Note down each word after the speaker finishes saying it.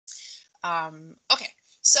Okay,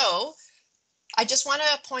 so I just want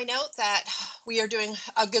to point out that we are doing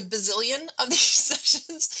a good bazillion of these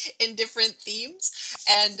sessions in different themes,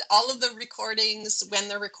 and all of the recordings, when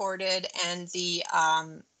they're recorded, and the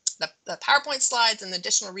PowerPoint slides and the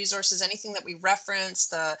additional resources, anything that we reference,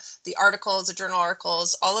 the articles, the journal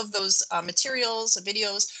articles, all of those materials,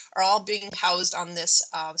 videos are all being housed on this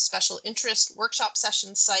special interest workshop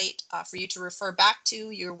session site for you to refer back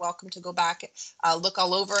to. You're welcome to go back, look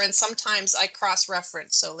all over, and sometimes I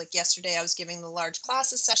cross-reference. So like yesterday, I was giving the large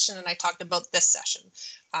classes session and I talked about this session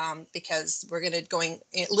because we're going to going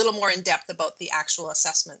a little more in depth about the actual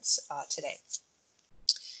assessments today.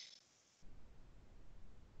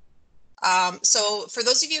 So for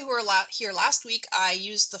those of you who were here last week, I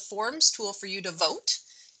used the forms tool for you to vote,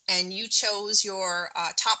 and you chose your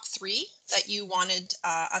top 3 that you wanted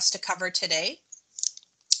us to cover today.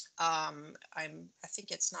 I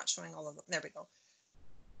think it's not showing all of them. There we go.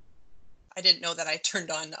 I didn't know that I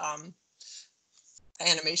turned on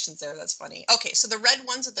animations there. That's funny. Okay, so the red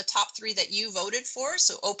ones are the top 3 that you voted for.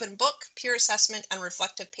 So open book, peer assessment, and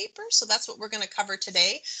reflective paper. So that's what we're going to cover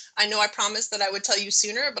today. I know I promised that I would tell you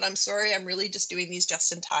sooner, but I'm sorry, I'm really just doing these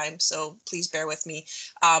just in time. So please bear with me.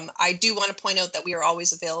 I do want to point out that we are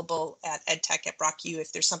always available at EdTech at BrockU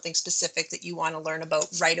if there's something specific that you want to learn about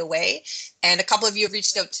right away. And a couple of you have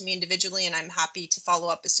reached out to me individually, and I'm happy to follow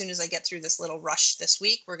up as soon as I get through this little rush this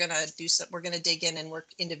week. We're going to dig in and work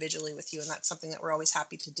individually with you, and that's something that we're always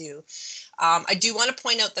happy to do. I do want to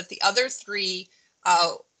point out that the other 3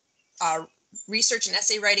 research and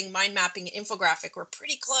essay writing, mind mapping, infographic were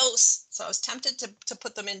pretty close. So I was tempted to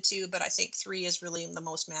put them into, but I think 3 is really the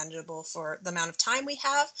most manageable for the amount of time we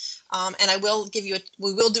have. And I will give you,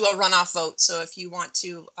 we will do a runoff vote. So if you want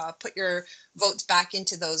to put your votes back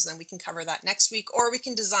into those, then we can cover that next week, or we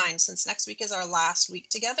can design, since next week is our last week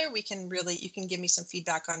together, we can really, you can give me some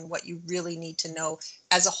feedback on what you really need to know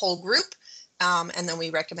as a whole group. And then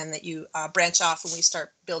we recommend that you branch off and we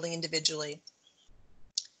start building individually.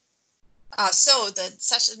 So the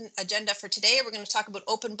session agenda for today, we're going to talk about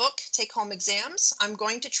open book take-home exams. I'm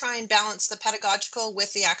going to try and balance the pedagogical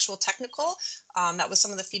with the actual technical. That was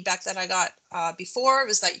some of the feedback that I got before,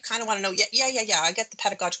 was that you kind of want to know, yeah, I get the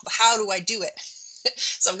pedagogical, but how do I do it?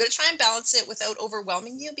 So I'm going to try and balance it without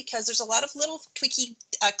overwhelming you, because there's a lot of little tweaky,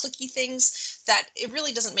 clicky things that it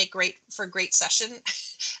really doesn't make for a great session.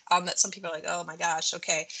 That some people are like, oh my gosh,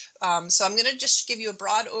 okay. So I'm going to just give you a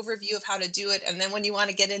broad overview of how to do it. And then when you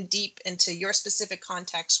want to get in deep into your specific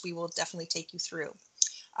context, we will definitely take you through.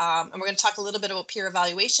 And we're going to talk a little bit about peer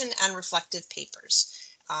evaluation and reflective papers.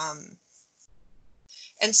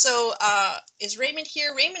 And so is Raymond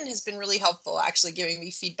here? Raymond has been really helpful, actually giving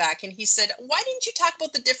me feedback. And he said, why didn't you talk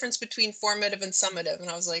about the difference between formative and summative? And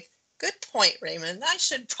I was like, good point, Raymond. I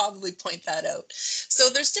should probably point that out. So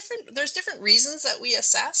there's different reasons that we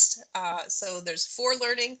assessed. So there's for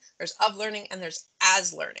learning, there's of learning, and there's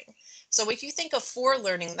as learning. So if you think of for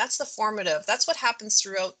learning, that's the formative. That's what happens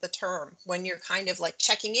throughout the term when you're kind of like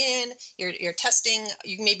checking in, you're testing.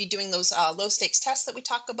 You may be doing those low stakes tests that we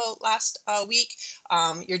talked about last week.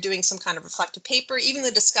 You're doing some kind of reflective paper, even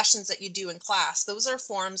the discussions that you do in class. Those are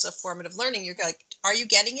forms of formative learning. You're like, are you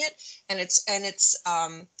getting it?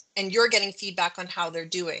 And you're getting feedback on how they're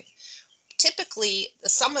doing. Typically, the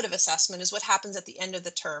summative assessment is what happens at the end of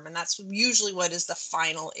the term, and that's usually what is the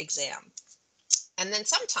final exam. And then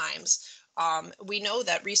sometimes we know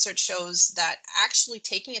that research shows that actually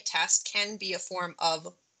taking a test can be a form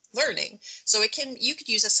of learning. So you could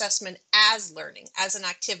use assessment as learning, as an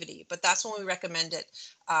activity, but that's when we recommend it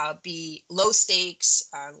be low stakes,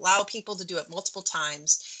 allow people to do it multiple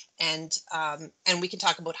times, and we can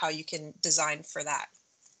talk about how you can design for that.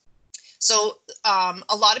 So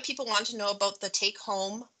a lot of people want to know about the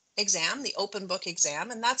take-home exam, the open book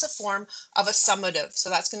exam, and that's a form of a summative. So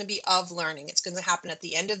that's going to be of learning. It's going to happen at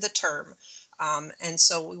the end of the term. And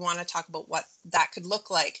so we want to talk about what that could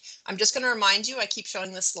look like. I'm just going to remind you, I keep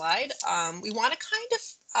showing this slide. We want to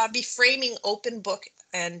kind of be framing open book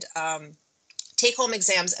and take-home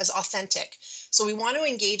exams as authentic. So we want to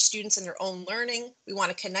engage students in their own learning. We want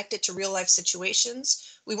to connect it to real-life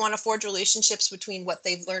situations. We want to forge relationships between what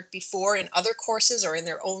they've learned before in other courses or in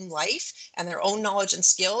their own life and their own knowledge and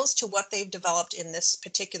skills to what they've developed in this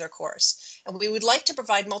particular course. And we would like to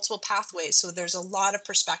provide multiple pathways, so there's a lot of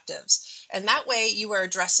perspectives. And that way you are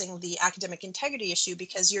addressing the academic integrity issue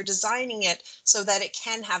because you're designing it so that it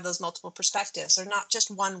can have those multiple perspectives. They're not just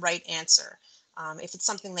one right answer. If it's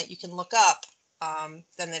something that you can look up,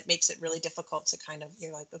 then it makes it really difficult to kind of,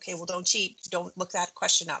 you're like, okay, well, don't cheat, don't look that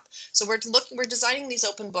question up. So we're designing these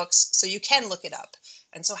open books so you can look it up.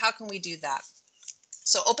 And so how can we do that?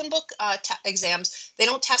 So open book exams, they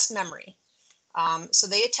don't test memory. So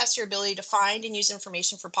they test your ability to find and use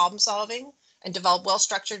information for problem solving and develop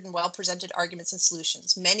well-structured and well-presented arguments and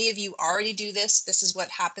solutions. Many of you already do this. This is what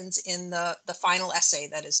happens in the final essay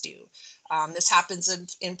that is due. This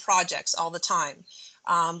happens in projects all the time.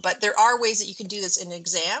 But there are ways that you can do this in an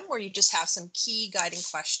exam where you just have some key guiding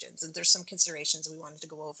questions, and there's some considerations we wanted to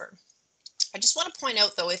go over. I just want to point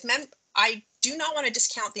out though, I do not want to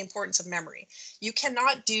discount the importance of memory. You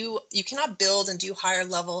cannot build and do higher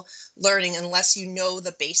level learning unless you know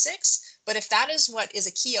the basics. But if that is what is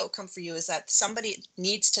a key outcome for you, is that somebody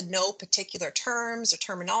needs to know particular terms or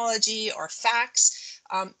terminology or facts,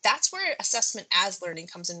 that's where assessment as learning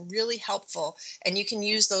comes in really helpful. And you can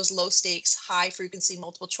use those low stakes, high frequency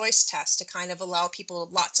multiple choice tests to kind of allow people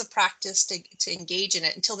lots of practice to engage in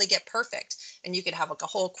it until they get perfect. And you could have like a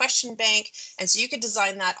whole question bank. And so you could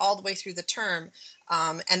design that all the way through the term,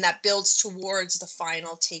 and that builds towards the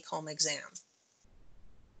final take-home exam.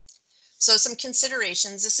 So some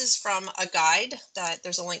considerations. This is from a guide that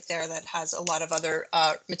there's a link there that has a lot of other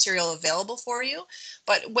material available for you.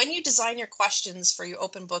 But when you design your questions for your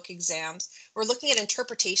open book exams, we're looking at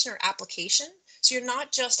interpretation or application. So you're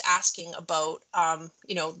not just asking about,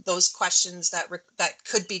 those questions that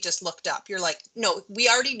could be just looked up. You're like, no, we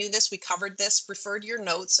already knew this. We covered this, refer to your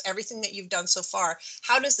notes, everything that you've done so far.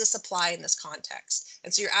 How does this apply in this context?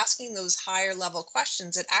 And so you're asking those higher level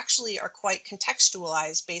questions that actually are quite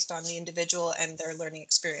contextualized based on the individual and their learning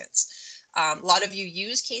experience. A lot of you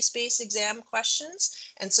use case-based exam questions,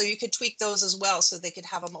 and so you could tweak those as well so they could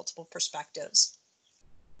have a multiple perspectives.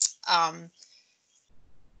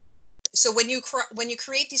 So when you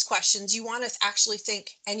create these questions, you want to actually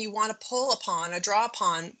think, and you want to pull upon or draw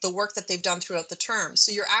upon the work that they've done throughout the term.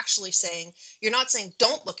 So you're actually saying, you're not saying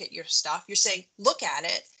don't look at your stuff. You're saying look at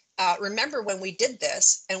it. Remember when we did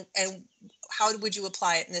this, and how would you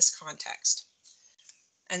apply it in this context?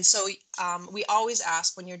 And so we always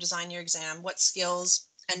ask when you're designing your exam, what skills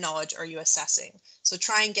and knowledge are you assessing? So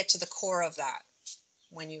try and get to the core of that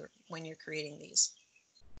when you're creating these.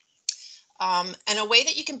 And a way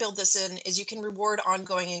that you can build this in is you can reward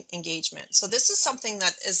ongoing engagement. So this is something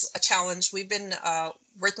that is a challenge. We've been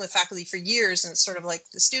working with faculty for years, and it's sort of like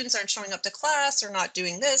the students aren't showing up to class, they're not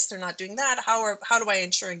doing this, they're not doing that. How do I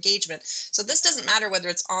ensure engagement? So this doesn't matter whether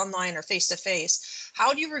it's online or face-to-face.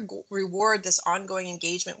 How do you reward this ongoing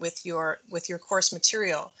engagement with your course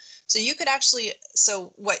material? So you could actually,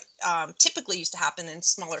 so what typically used to happen in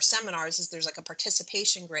smaller seminars is there's like a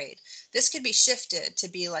participation grade. This could be shifted to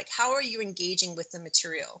be like, how are you engaging with the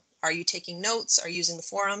material? Are you taking notes? Are you using the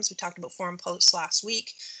forums? We talked about forum posts last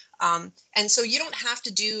week. And so you don't have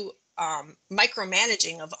to do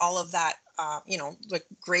micromanaging of all of that, like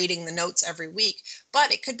grading the notes every week,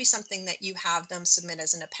 but it could be something that you have them submit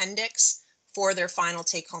as an appendix for their final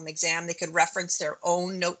take-home exam. They could reference their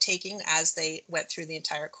own note-taking as they went through the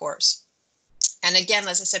entire course. And again,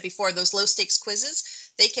 as I said before, those low-stakes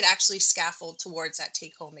quizzes, they could actually scaffold towards that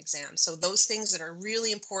take-home exam. So those things that are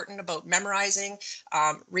really important about memorizing,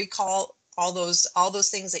 recall, all those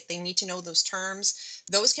things that they need to know, those terms,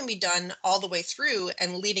 those can be done all the way through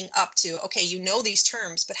and leading up to, okay, you know these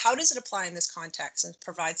terms, but how does it apply in this context, and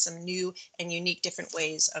provide some new and unique different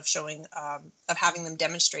ways of showing, of having them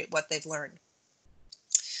demonstrate what they've learned.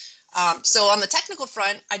 So on the technical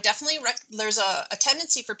front, I definitely, there's a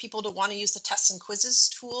tendency for people to want to use the tests and quizzes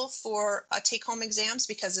tool for take-home exams,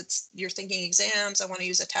 because you're thinking exams, I want to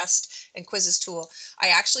use a test and quizzes tool. I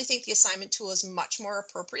actually think the assignment tool is much more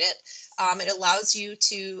appropriate. It allows you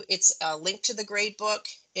to, it's a link to the grade book.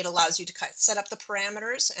 It allows you to set up the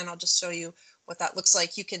parameters, and I'll just show you what that looks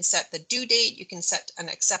like. You can set the due date, you can set an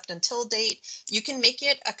accept until date, you can make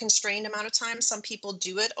it a constrained amount of time. Some people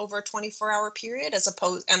do it over a 24-hour period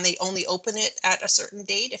and they only open it at a certain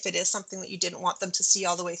date if it is something that you didn't want them to see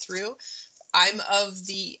all the way through. I'm of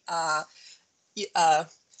the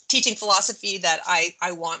teaching philosophy that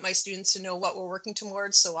I want my students to know what we're working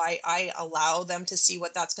towards. So I allow them to see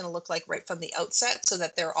what that's going to look like right from the outset, so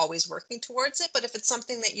that they're always working towards it. But if it's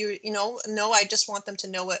something that I just want them to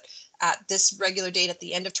know it at this regular date at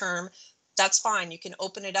the end of term, that's fine. You can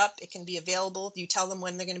open it up. It can be available. You tell them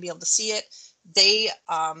when they're going to be able to see it. They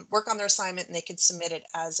work on their assignment, and they can submit it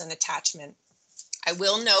as an attachment. I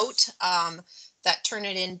will note that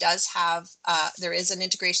Turnitin does have, there is an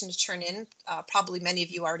integration to Turnitin. Probably many of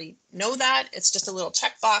you already know that. It's just a little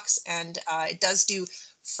checkbox, and it does do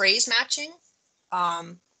phrase matching.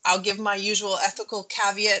 I'll give my usual ethical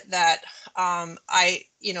caveat that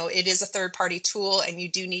it is a third-party tool, and you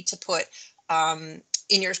do need to put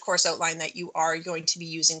in your course outline that you are going to be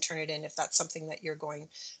using Turnitin if that's something that you're going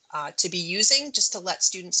to be using, just to let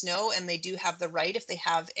students know. And they do have the right, if they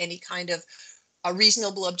have any kind of a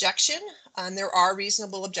reasonable objection, and there are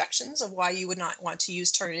reasonable objections of why you would not want to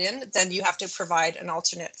use Turnitin, then you have to provide an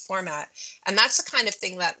alternate format. And that's the kind of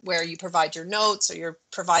thing that where you provide your notes or you're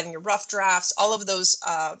providing your rough drafts, all of those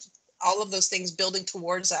things building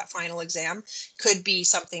towards that final exam could be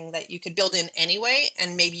something that you could build in anyway,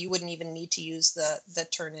 and maybe you wouldn't even need to use the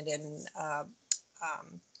Turnitin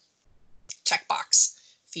checkbox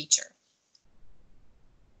feature.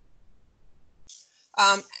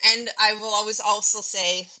 And I will always also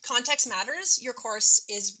say context matters. Your course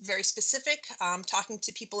is very specific, talking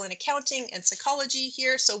to people in accounting and psychology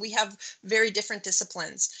here. So we have very different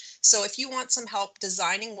disciplines. So if you want some help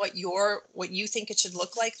designing what you think it should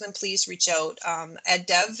look like, then please reach out.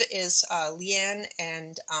 EdDev is Leanne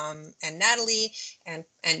and Natalie and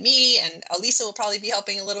me, and Elisa will probably be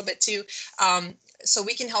helping a little bit too. So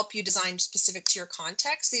we can help you design specific to your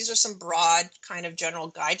context. These are some broad kind of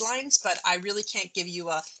general guidelines, but I really can't give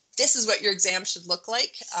you this is what your exam should look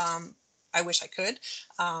like. I wish I could,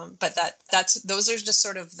 but those are just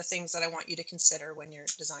sort of the things that I want you to consider when you're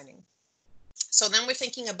designing. So then we're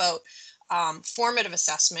thinking about formative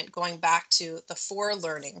assessment, going back to the for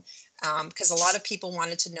learning, because a lot of people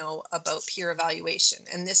wanted to know about peer evaluation.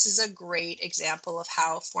 And this is a great example of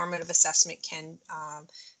how formative assessment can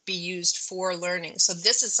be used for learning. So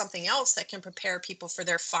this is something else that can prepare people for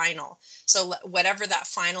their final. So whatever that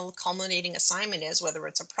final culminating assignment is, whether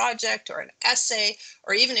it's a project or an essay,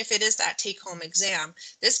 or even if it is that take-home exam,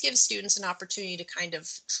 this gives students an opportunity to kind of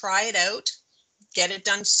try it out, get it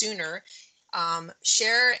done sooner,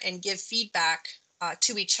 share and give feedback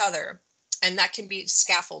to each other. And that can be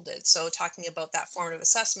scaffolded. So talking about that formative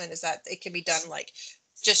assessment is that it can be done like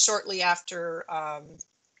just shortly after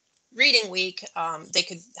reading week. They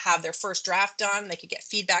could have their first draft done, they could get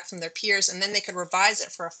feedback from their peers, and then they could revise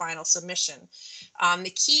it for a final submission. The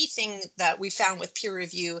key thing that we found with peer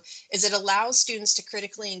review is it allows students to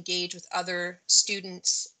critically engage with other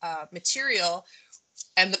students' material.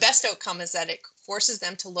 And the best outcome is that it forces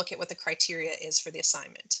them to look at what the criteria is for the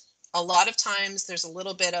assignment. A lot of times there's a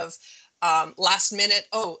little bit of last minute,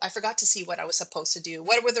 oh, I forgot to see what I was supposed to do.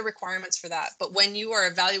 What were the requirements for that? But when you are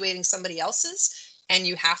evaluating somebody else's and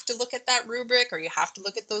you have to look at that rubric or you have to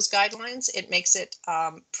look at those guidelines, it makes it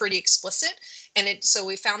pretty explicit. And so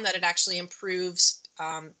we found that it actually improves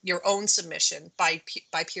your own submission by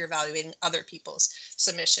peer evaluating other people's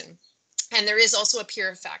submission. And there is also a peer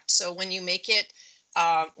effect. So when you make it,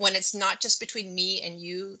 when it's not just between me and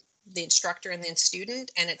you, the instructor and the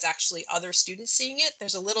student, and it's actually other students seeing it,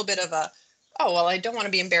 there's a little bit of a, oh, well, I don't want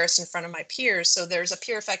to be embarrassed in front of my peers. So there's a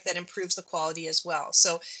peer effect that improves the quality as well.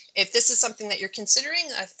 So if this is something that you're considering,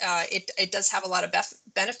 it does have a lot of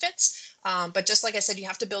benefits. But just like I said, you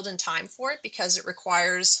have to build in time for it because it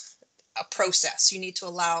requires a process. You need to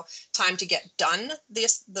allow time to get done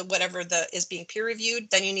whatever is being peer reviewed.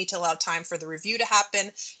 Then you need to allow time for the review to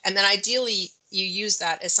happen. And then ideally you use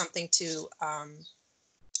that as something to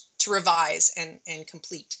revise and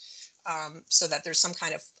complete so that there's some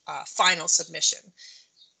kind of final submission.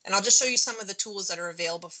 And I'll just show you some of the tools that are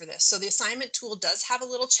available for this. So the assignment tool does have a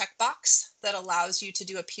little checkbox that allows you to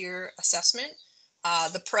do a peer assessment.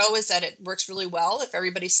 The pro is that it works really well if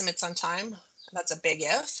everybody submits on time. That's a big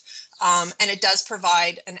if. And it does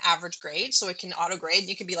provide an average grade. So it can auto grade.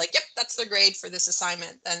 You can be like, yep, that's the grade for this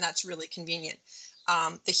assignment. And that's really convenient.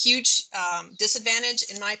 The huge disadvantage,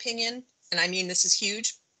 in my opinion, and I mean this is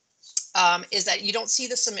huge, is that you don't see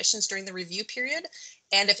the submissions during the review period.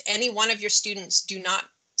 And if any one of your students do not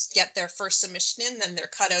get their first submission in, then they're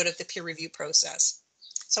cut out of the peer review process.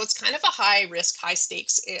 So it's kind of a high risk, high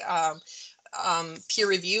stakes peer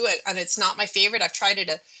review, and it's not my favorite. I've tried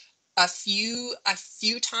it a few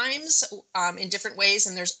times in different ways,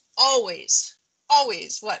 and there's always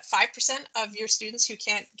what, 5% of your students who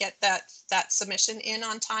can't get that submission in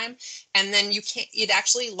on time, and then it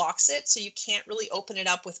actually locks it, so you can't really open it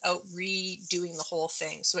up without redoing the whole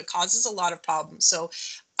thing. So it causes a lot of problems. So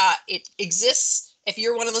it exists. If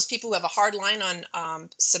you're one of those people who have a hard line on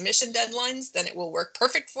submission deadlines, then it will work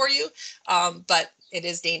perfect for you, but it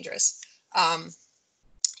is dangerous.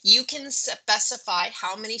 You can specify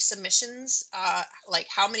how many submissions, like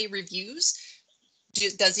how many reviews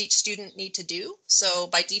does each student need to do. So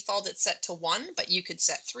by default, it's set to 1, but you could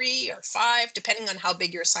set 3 or 5, depending on how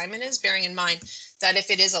big your assignment is, bearing in mind that if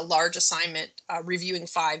it is a large assignment, reviewing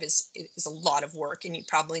 5 is a lot of work, and you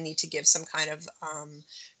probably need to give some kind of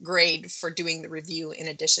grade for doing the review in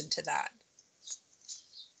addition to that.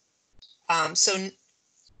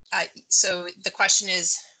 So the question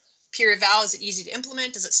is, Peer eval, is it easy to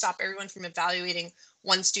implement? Does it stop everyone from evaluating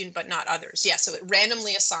one student but not others? Yeah, so it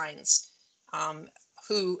randomly assigns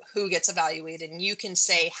who gets evaluated, and you can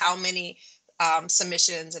say how many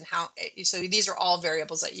submissions and how. So these are all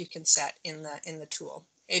variables that you can set in the tool.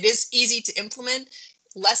 It is easy to implement,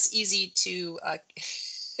 less easy to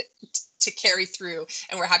to carry through,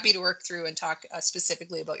 and we're happy to work through and talk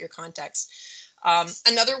specifically about your context.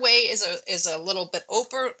 Another way is a little bit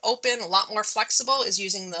open, a lot more flexible, is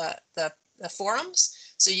using the forums.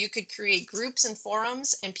 So you could create groups and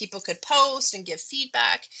forums, and people could post and give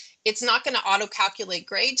feedback. It's not going to auto-calculate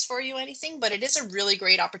grades for you or anything, but it is a really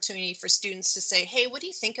great opportunity for students to say, hey, what do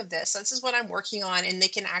you think of this? This is what I'm working on, and they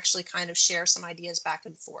can actually kind of share some ideas back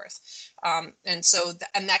and forth. And so,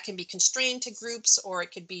 and that can be constrained to groups, or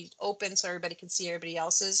it could be open so everybody can see everybody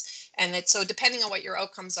else's. And it's so depending on what your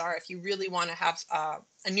outcomes are, if you really want to have a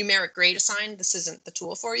numeric grade assigned, this isn't the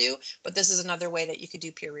tool for you, but this is another way that you could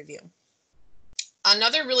do peer review.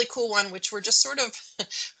 Another really cool one, which we're just sort of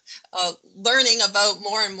learning about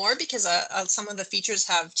more and more because some of the features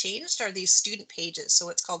have changed, are these student pages. So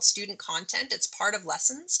it's called student content. It's part of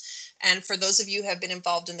lessons. And for those of you who have been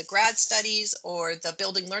involved in the grad studies or the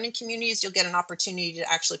building learning communities, you'll get an opportunity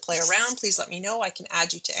to actually play around. Please let me know. I can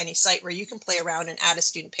add you to any site where you can play around and add a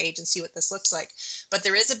student page and see what this looks like. But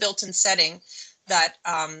there is a built-in setting that,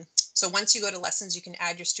 so once you go to lessons, you can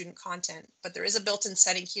add your student content. But there is a built-in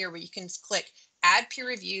setting here where you can click add peer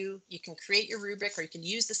review, you can create your rubric, or you can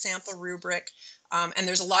use the sample rubric. And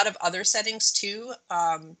there's a lot of other settings too,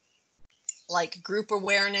 like group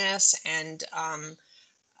awareness and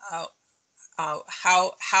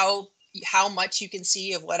how much you can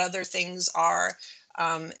see of what other things are.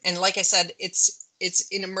 And like I said, it's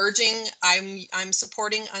in emerging. I'm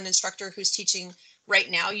supporting an instructor who's teaching right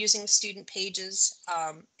now using student pages,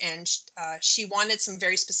 and she wanted some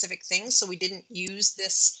very specific things, so we didn't use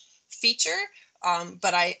this feature.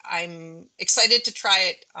 But I'm excited to try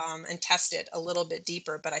it and test it a little bit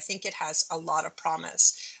deeper, but I think it has a lot of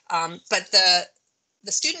promise. But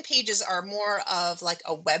the student pages are more of like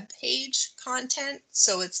a web page content.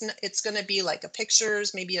 So it's going to be like a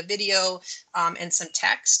pictures, maybe a video, and some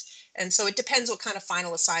text. And so it depends what kind of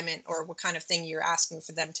final assignment or what kind of thing you're asking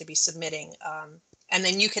for them to be submitting. And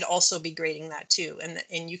then you could also be grading that too.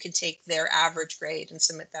 And you can take their average grade and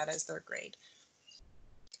submit that as their grade.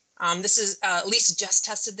 This is, Lisa just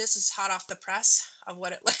tested this. It's hot off the press of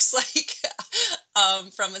what it looks like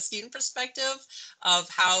from a student perspective of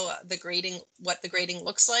how what the grading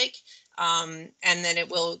looks like. And then it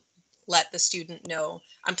will let the student know.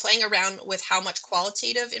 I'm playing around with how much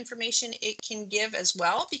qualitative information it can give as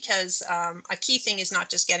well, because a key thing is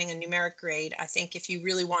not just getting a numeric grade. I think if you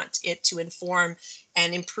really want it to inform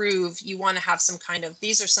and improve, you want to have some kind of,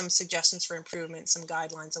 these are some suggestions for improvement, some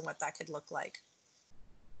guidelines on what that could look like.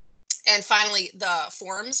 And finally, the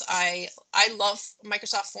forms. I love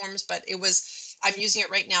Microsoft Forms, but I'm using it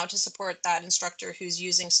right now to support that instructor who's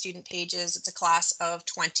using student pages. It's a class of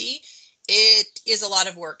 20. It is a lot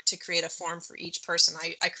of work to create a form for each person.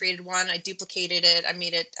 I created one, I duplicated it,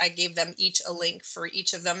 I gave them each a link for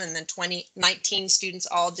each of them, and then 19 students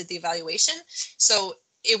all did the evaluation. So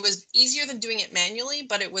it was easier than doing it manually,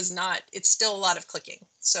 but it's still a lot of clicking.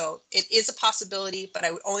 So it is a possibility, but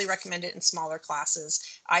I would only recommend it in smaller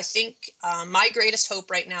classes. I think my greatest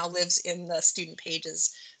hope right now lives in the student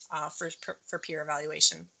pages for peer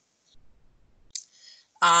evaluation.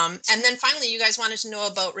 And then finally, you guys wanted to know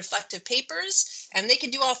about reflective papers, and they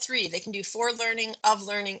can do all three. They can do for learning, of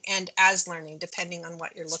learning, and as learning, depending on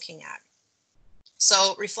what you're looking at.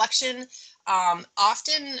 So reflection,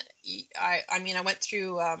 often, I went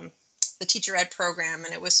through the teacher ed program,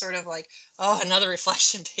 and it was sort of like, oh, another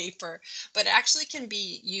reflection paper, but it actually can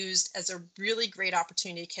be used as a really great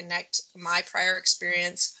opportunity to connect my prior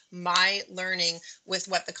experience, my learning, with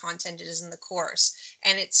what the content is in the course.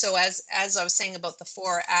 And it's so as I was saying about the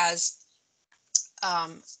for as,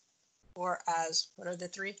 what are the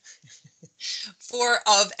three? For,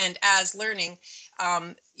 of, and as learning,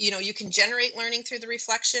 you can generate learning through the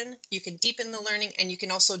reflection, you can deepen the learning, and you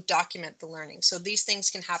can also document the learning. So these things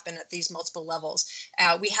can happen at these multiple levels.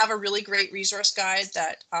 We have a really great resource guide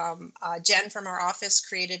that Jen from our office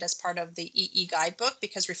created as part of the EE guidebook,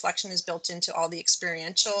 because reflection is built into all the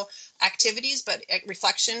experiential activities, but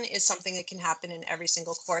reflection is something that can happen in every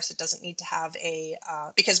single course. It doesn't need to have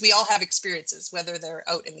because we all have experiences, whether they're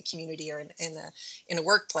out in the community or in a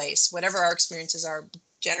workplace, whatever our experiences are,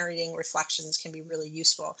 generating reflections can be really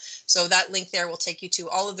useful. So that link there will take you to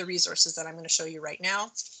all of the resources that I'm going to show you right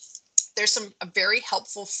now. There's some very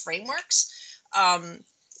helpful frameworks.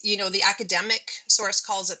 you know, the academic source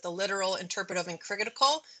calls it the literal, interpretive, and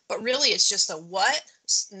critical, but really it's just a what,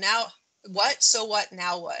 now what, so what,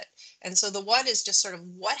 now what. And so the what is just sort of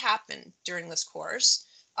what happened during this course,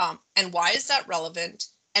 and why is that relevant,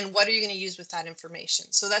 and what are you going to use with that information?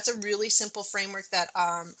 So that's a really simple framework that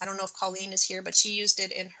I don't know if Colleen is here, but she used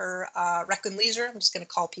it in her Rec and Leisure. I'm just going to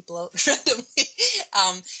call people out randomly.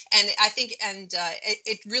 And I think,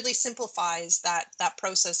 it really simplifies that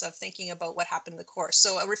process of thinking about what happened in the course.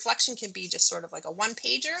 So a reflection can be just sort of like a one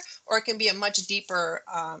pager, or it can be a much deeper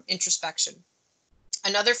introspection.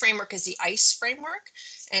 Another framework is the ICE framework,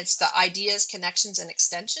 and it's the ideas, connections, and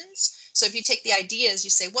extensions. So if you take the ideas, you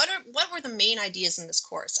say, what were the main ideas in this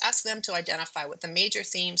course? Ask them to identify what the major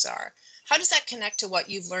themes are. How does that connect to what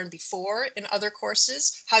you've learned before in other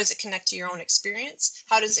courses? How does it connect to your own experience?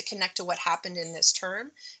 How does it connect to what happened in this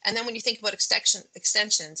term? And then when you think about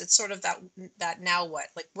extensions, it's sort of that now what?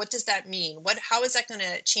 Like, what does that mean? How is that going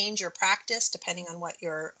to change your practice depending on what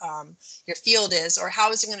your field is, or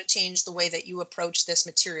how is it going to change the way that you approach this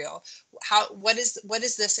material? What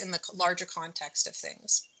is this in the larger context of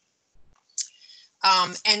things?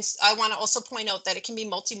 And I want to also point out that it can be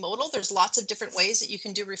multimodal. There's lots of different ways that you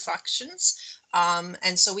can do reflections.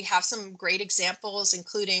 And so we have some great examples,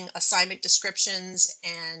 including assignment descriptions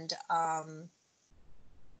and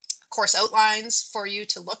course outlines for you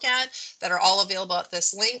to look at that are all available at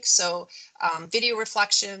this link. So video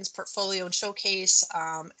reflections, portfolio and showcase,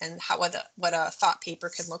 and what a thought paper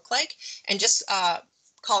can look like. And just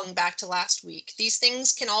calling back to last week, these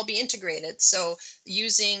things can all be integrated. So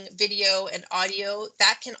using video and audio,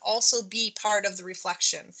 that can also be part of the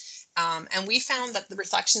reflection. And we found that the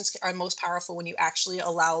reflections are most powerful when you actually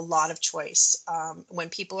allow a lot of choice, when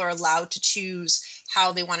people are allowed to choose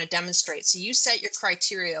how they want to demonstrate. So you set your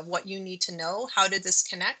criteria of what you need to know, how did this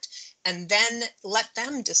connect, and then let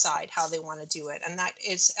them decide how they want to do it. And that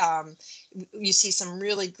is, you see some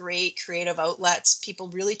really great creative outlets, people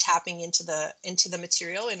really tapping into the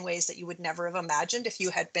material in ways that you would never have imagined if you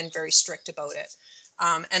had been very strict about it.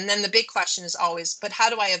 And then the big question is always, but how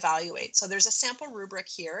do I evaluate? So there's a sample rubric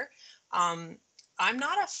here. I'm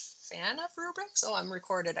not a fan of rubrics. Oh, I'm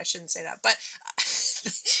recorded. I shouldn't say that. But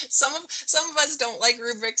some of us don't like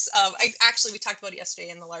rubrics. We talked about it yesterday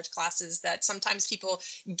in the large classes that sometimes people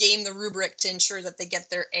game the rubric to ensure that they get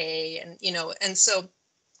their A, and so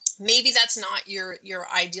maybe that's not your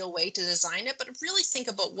ideal way to design it, but really think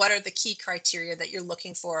about what are the key criteria that you're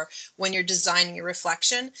looking for when you're designing your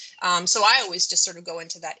reflection. So I always just sort of go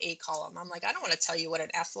into that A column. I'm like, I don't want to tell you what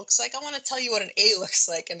an F looks like. I want to tell you what an A looks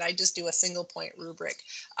like. And I just do a single point rubric.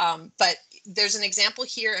 But there's an example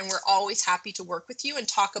here, and we're always happy to work with you and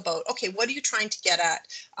talk about, okay, what are you trying to get at?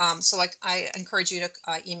 So I encourage you to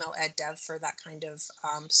email EdDev for that kind of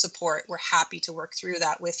support. We're happy to work through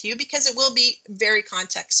that with you because it will be very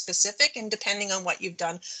context specific and depending on what you've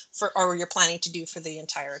done or you're planning to do for the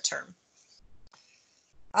entire term.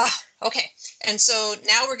 Okay, and so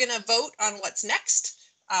now we're going to vote on what's next.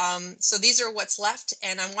 So these are what's left,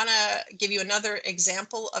 and I want to give you another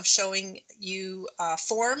example of showing you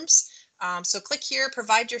forms. So click here,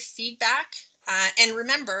 provide your feedback. And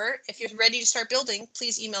remember, if you're ready to start building,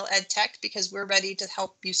 please email EdTech because we're ready to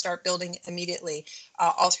help you start building immediately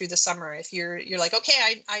all through the summer. If you're like,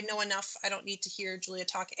 okay, I know enough, I don't need to hear Julia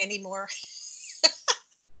talk anymore,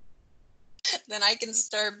 then I can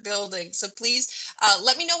start building. So please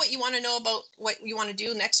let me know what you want to know about what you want to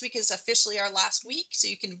do. Next week is officially our last week, so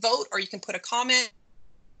you can vote or you can put a comment.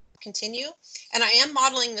 Continue. And I am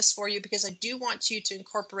modeling this for you because I do want you to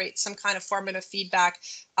incorporate some kind of formative feedback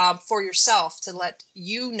for yourself to let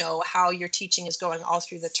you know how your teaching is going all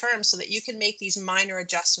through the term so that you can make these minor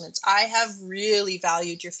adjustments. I have really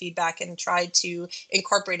valued your feedback and tried to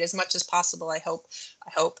incorporate as much as possible, I hope.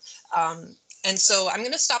 And so I'm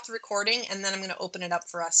going to stop the recording and then I'm going to open it up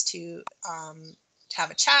for us to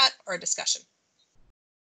have a chat or a discussion.